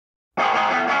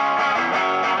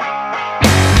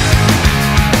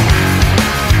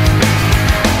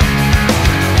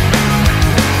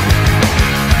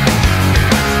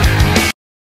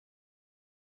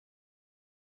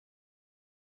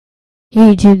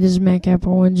Hey YouTube, this is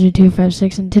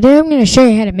MacApple10256, and today I'm going to show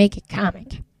you how to make a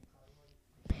comic.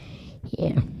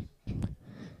 Yeah.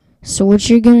 So what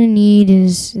you're going to need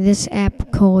is this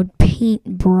app called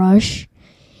Paintbrush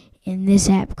and this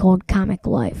app called Comic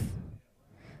Life.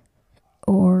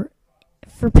 Or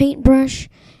for Paintbrush,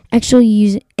 actually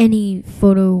use any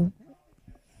photo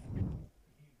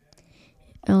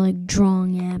like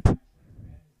drawing app.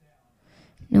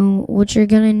 Now what you're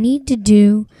going to need to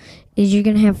do is you're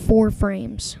going to have 4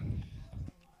 frames.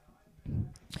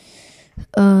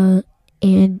 And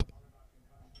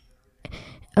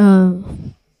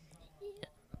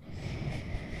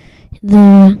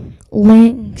the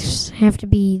lengths have to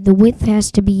be, the width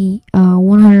has to be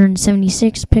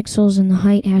 176 pixels and the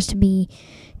height has to be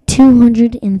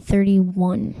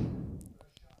 231.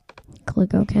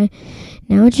 Click OK.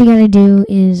 Now what you gotta do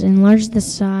is enlarge the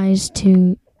size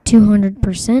to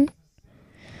 200%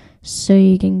 so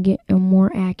you can get a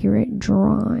more accurate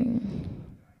drawing.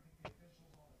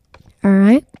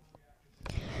 Alright.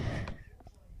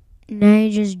 Now you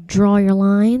just draw your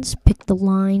lines, pick the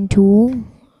line tool,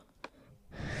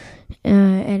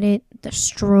 edit the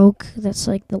stroke, that's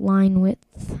like the line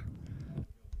width.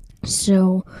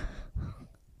 So,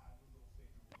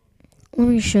 let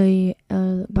me show you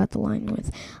about the line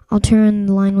width. I'll turn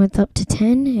the line width up to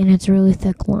 10 and it's a really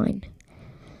thick line.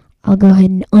 I'll go ahead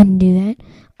and undo that.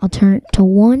 I'll turn it to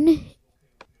 1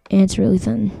 and it's really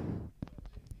thin.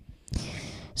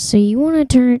 So you want to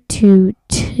turn it to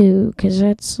 2 because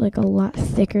that's like a lot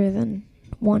thicker than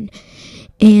 1.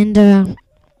 And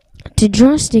to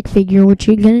draw a stick figure, what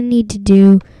you're going to need to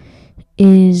do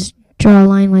is draw a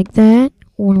line like that,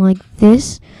 one like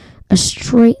this, a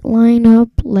straight line up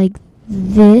like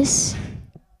this,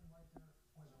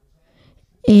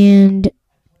 and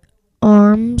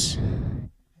arms.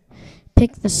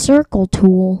 Pick the circle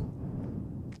tool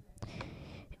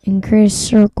and create a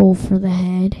circle for the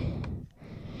head.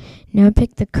 Now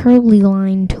pick the curly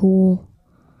line tool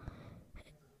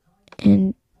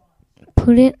and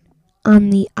put it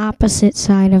on the opposite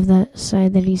side of the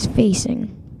side that he's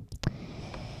facing.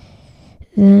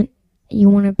 Then you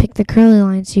want to pick the curly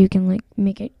line so you can like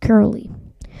make it curly.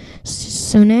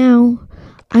 So now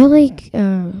I like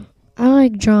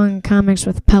drawing comics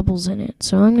with pebbles in it.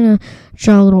 So I'm gonna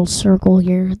draw a little circle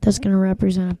here that's gonna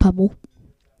represent a pebble.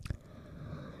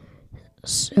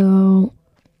 So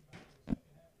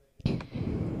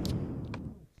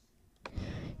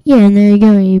yeah, and there you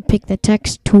go. You pick the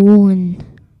text tool and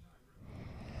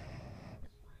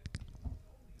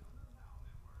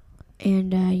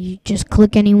you just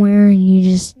click anywhere and you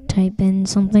just type in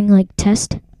something like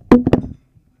test.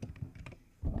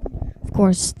 Of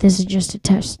course, this is just a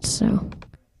test, so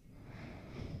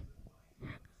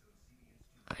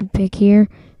I'd pick here.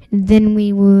 And then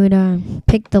we would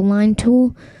pick the line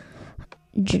tool,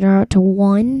 draw it to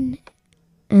 1,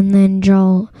 and then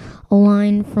draw a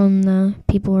line from the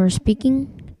people who are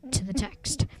speaking to the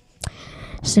text.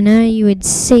 So now you would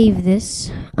save this.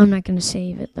 I'm not going to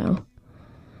save it though.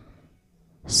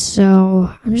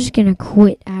 So I'm just going to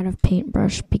quit out of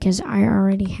Paintbrush because I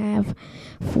already have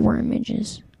 4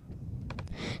 images.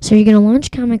 So you're going to launch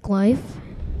Comic Life.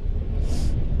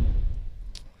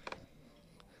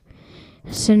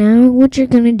 So now what you're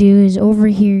going to do is over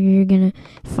here you're going to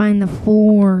find the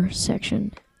 4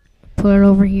 section. Put it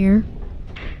over here.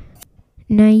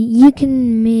 Now you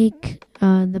can make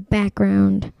the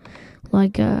background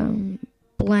like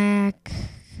black,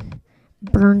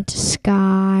 burnt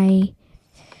sky,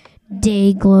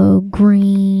 day glow,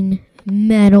 green,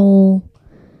 metal,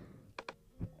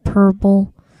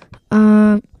 purple.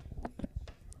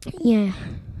 Yeah.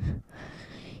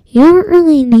 You don't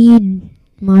really need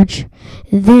much.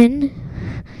 Then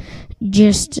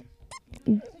just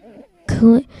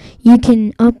you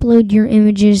can upload your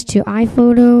images to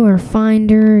iPhoto or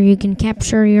Finder. You can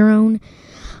capture your own.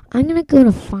 I'm gonna go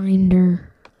to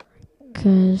Finder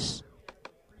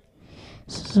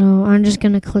so I'm just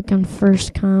gonna click on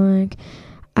first comic.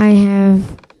 I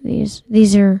have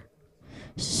these are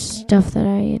stuff that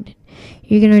I added.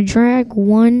 You're gonna drag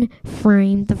one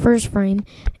frame, the first frame,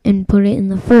 and put it in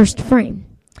the first frame.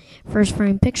 First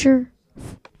frame picture,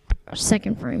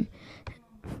 second frame,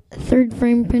 third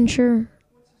frame picture,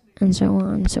 and so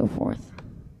on and so forth.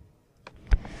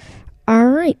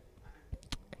 Alright.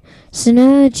 So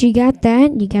now that you got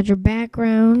that, you got your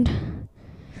background.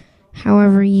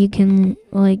 However, you can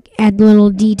like add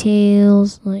little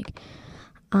details like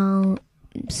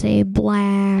say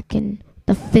black, and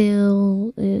the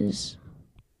fill is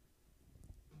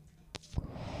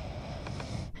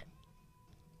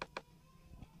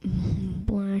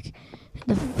black.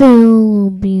 The fill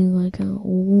will be like a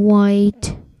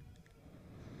white.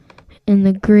 and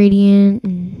the gradient,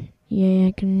 and yeah,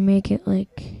 I can make it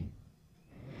like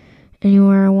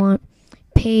anywhere I want.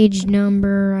 Page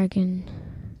number, I can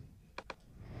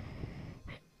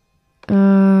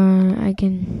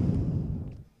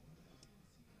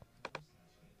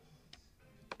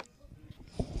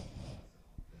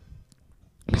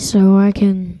so I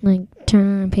can like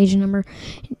turn on page number,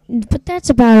 but that's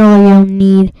about all you'll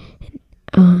need.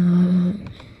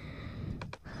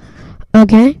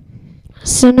 Okay,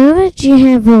 so now that you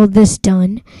have all this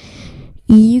done,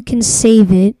 you can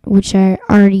save it, which I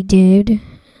already did,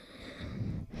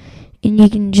 and you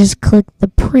can just click the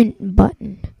print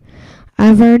button.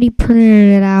 I've already printed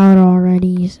it out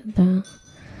already,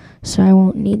 so I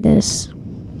won't need this.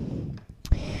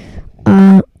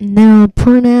 Now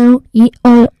print out.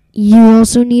 You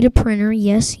also need a printer.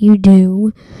 Yes, you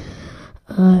do.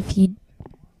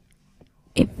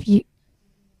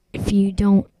 If you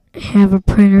don't have a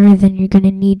printer, then you're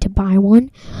gonna need to buy one.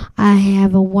 I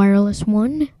have a wireless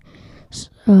one.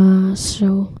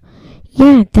 So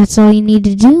yeah, that's all you need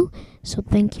to do. So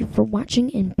thank you for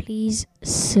watching, and please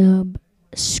subscribe.